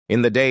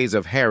In the days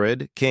of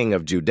Herod, king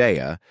of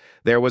Judea,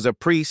 there was a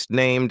priest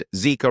named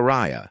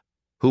Zechariah,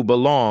 who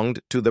belonged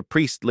to the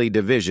priestly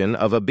division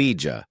of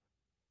Abijah.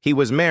 He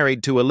was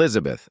married to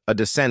Elizabeth, a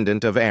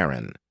descendant of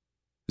Aaron.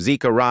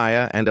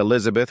 Zechariah and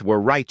Elizabeth were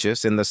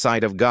righteous in the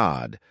sight of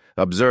God,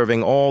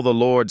 observing all the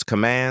Lord's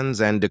commands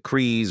and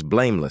decrees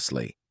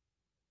blamelessly.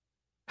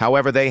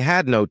 However, they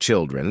had no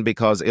children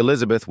because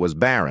Elizabeth was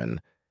barren,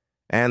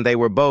 and they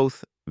were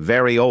both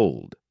very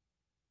old.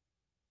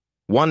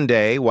 One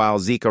day, while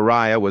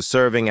Zechariah was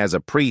serving as a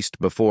priest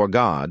before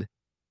God,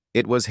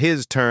 it was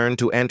his turn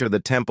to enter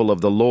the temple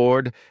of the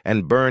Lord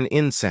and burn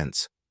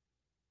incense.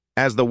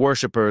 As the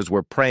worshippers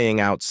were praying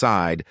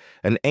outside,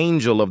 an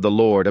angel of the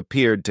Lord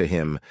appeared to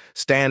him,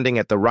 standing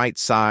at the right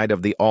side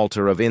of the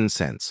altar of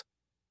incense.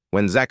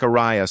 When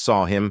Zechariah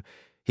saw him,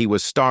 he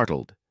was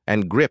startled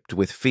and gripped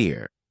with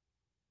fear.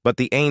 But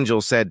the angel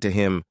said to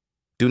him,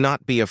 "Do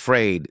not be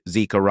afraid,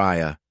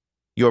 Zechariah.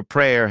 Your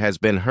prayer has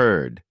been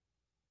heard.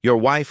 Your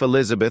wife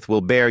Elizabeth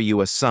will bear you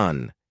a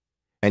son,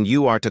 and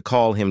you are to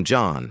call him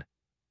John.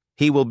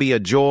 He will be a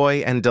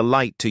joy and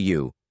delight to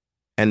you,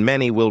 and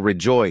many will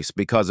rejoice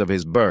because of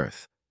his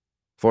birth,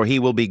 for he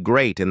will be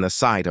great in the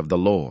sight of the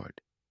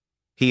Lord.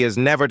 He is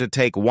never to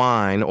take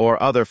wine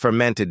or other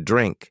fermented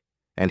drink,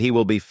 and he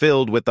will be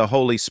filled with the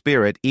Holy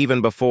Spirit even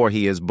before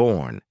he is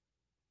born.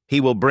 He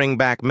will bring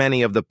back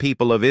many of the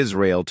people of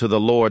Israel to the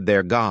Lord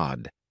their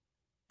God.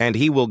 And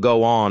he will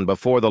go on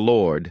before the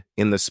Lord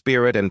in the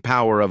spirit and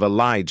power of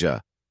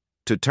Elijah,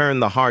 to turn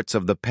the hearts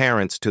of the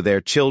parents to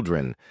their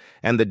children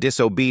and the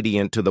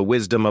disobedient to the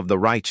wisdom of the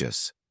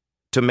righteous,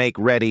 to make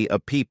ready a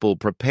people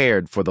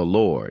prepared for the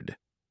Lord."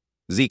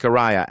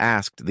 Zechariah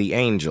asked the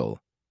angel,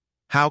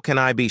 "How can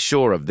I be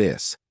sure of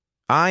this?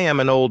 I am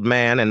an old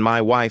man and my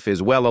wife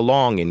is well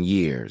along in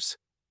years."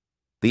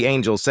 The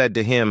angel said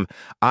to him,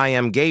 "I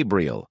am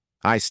Gabriel.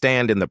 I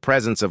stand in the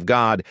presence of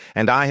God,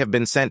 and I have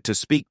been sent to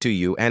speak to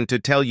you and to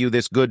tell you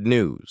this good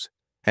news.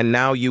 And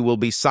now you will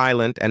be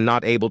silent and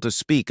not able to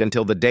speak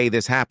until the day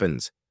this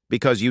happens,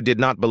 because you did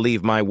not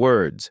believe my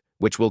words,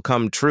 which will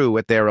come true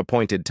at their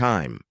appointed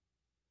time."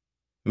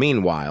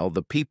 Meanwhile,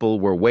 the people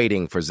were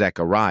waiting for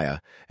Zechariah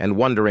and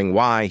wondering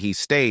why he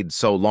stayed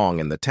so long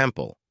in the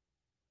temple.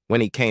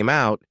 When he came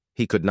out,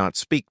 he could not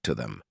speak to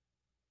them.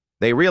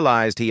 They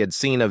realized he had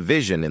seen a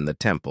vision in the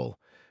temple,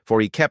 for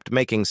he kept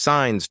making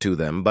signs to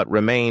them but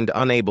remained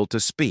unable to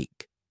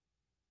speak.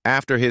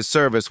 After his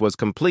service was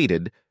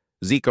completed,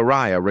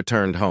 Zechariah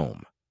returned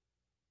home.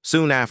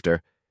 Soon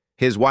after,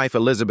 his wife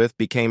Elizabeth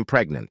became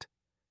pregnant,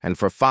 and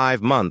for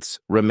 5 months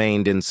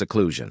remained in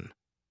seclusion.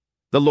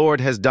 "The Lord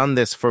has done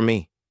this for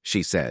me,"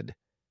 she said.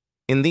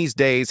 "In these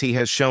days he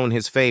has shown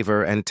his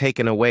favor and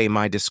taken away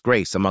my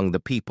disgrace among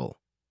the people."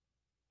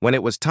 When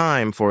it was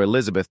time for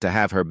Elizabeth to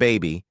have her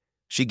baby,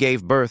 she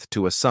gave birth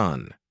to a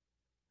son.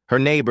 Her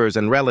neighbors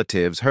and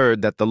relatives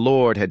heard that the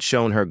Lord had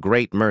shown her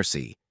great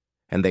mercy,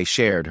 and they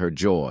shared her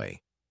joy.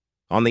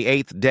 On the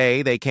 8th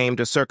day they came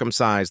to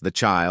circumcise the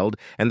child,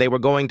 and they were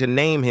going to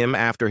name him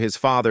after his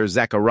father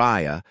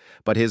Zechariah,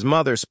 but his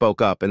mother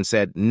spoke up and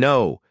said,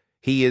 "No,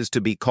 he is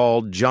to be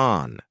called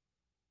John."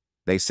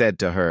 They said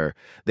to her,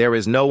 "There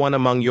is no one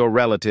among your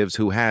relatives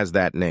who has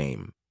that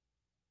name."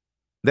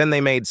 Then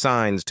they made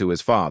signs to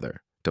his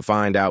father to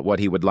find out what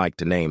he would like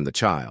to name the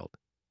child.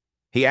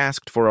 He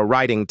asked for a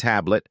writing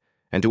tablet,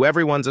 and to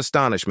everyone's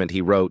astonishment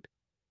he wrote,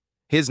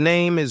 "His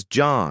name is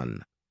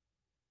John."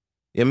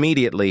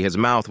 Immediately his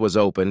mouth was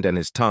opened and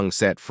his tongue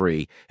set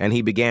free, and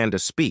he began to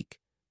speak,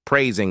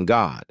 praising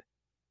God.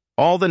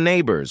 All the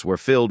neighbors were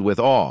filled with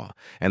awe,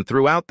 and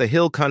throughout the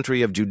hill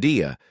country of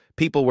Judea,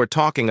 people were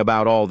talking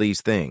about all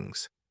these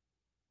things.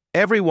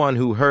 Everyone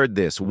who heard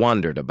this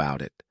wondered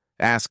about it,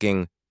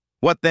 asking,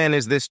 "What then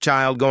is this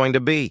child going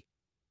to be?"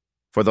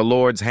 For the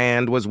Lord's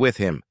hand was with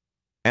him,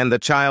 and the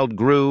child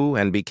grew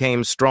and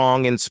became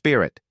strong in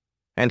spirit,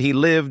 and he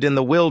lived in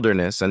the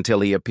wilderness until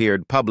he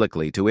appeared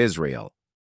publicly to Israel.